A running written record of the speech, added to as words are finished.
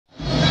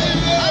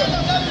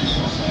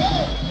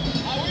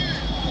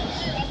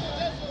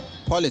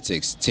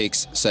Politics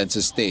takes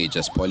center stage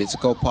as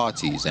political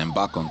parties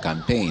embark on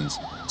campaigns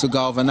to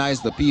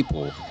galvanize the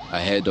people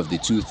ahead of the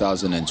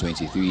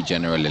 2023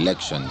 general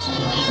elections.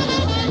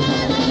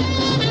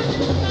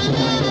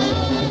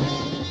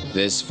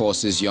 This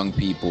forces young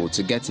people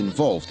to get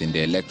involved in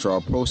the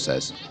electoral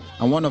process,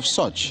 and one of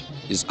such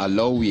is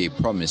Alowie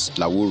Promise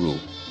Lawuru,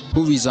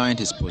 who resigned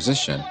his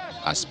position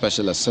as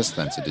Special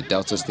Assistant to the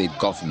Delta State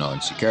Governor on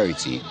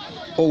Security,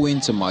 owing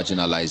to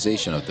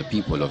marginalization of the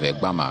people of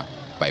Egbama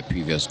by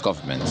previous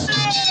governments.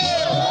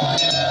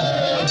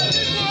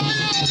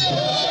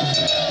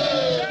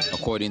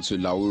 According to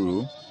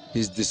Lawuru,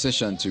 his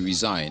decision to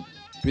resign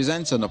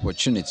presents an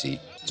opportunity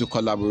to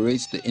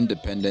collaborate with the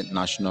Independent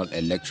National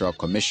Electoral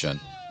Commission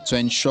to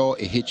ensure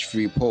a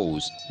hitch-free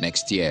polls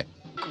next year.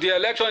 The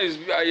election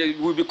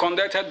will be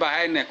conducted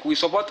by INEC. We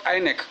support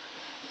INEC.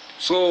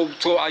 So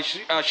to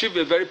achieve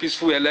a very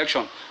peaceful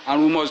election,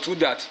 and we must do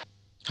that.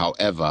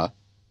 However,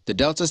 the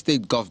Delta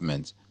State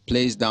government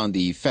plays down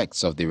the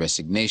effects of the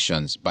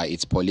resignations by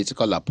its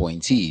political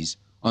appointees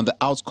on the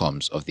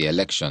outcomes of the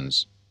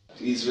elections.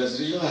 His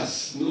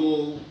resignation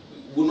will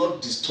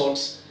not distort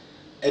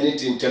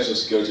anything in terms of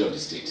security of the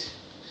state.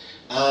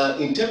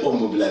 In terms of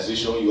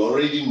mobilization, you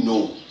already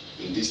know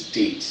in this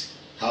state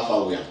how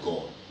far we have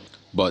gone.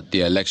 But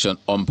the election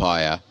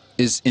umpire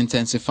is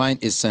intensifying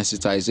its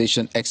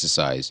sensitization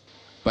exercise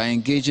by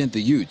engaging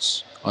the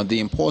youths on the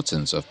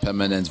importance of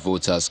permanent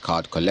voters'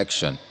 card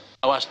collection.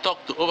 I was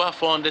stuck to over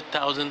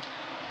 400,000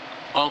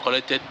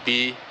 uncollected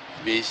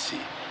PVC.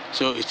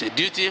 So it's a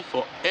duty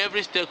for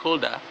every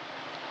stakeholder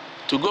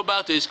to go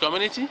back to his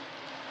community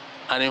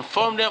and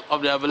inform them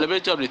of the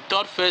availability of the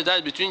third phase,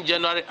 that's between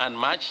January and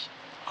March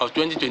of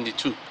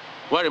 2022.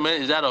 What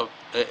remains is that of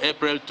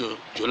April to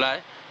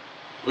July,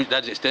 which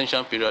that's the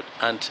extension period,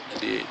 and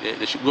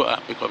they should go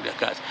and pick up their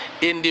cards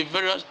in the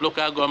various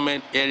local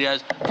government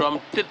areas from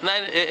 9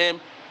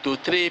 a.m. to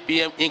 3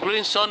 p.m.,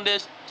 including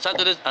Sundays,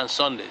 Saturdays, and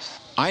Sundays.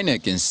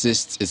 INEC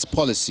insists its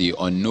policy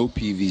on no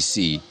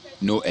PVC,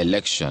 no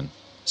election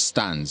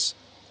stands,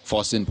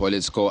 forcing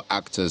political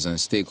actors and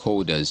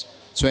stakeholders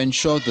to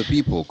ensure the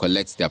people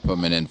collect their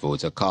permanent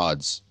voter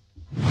cards.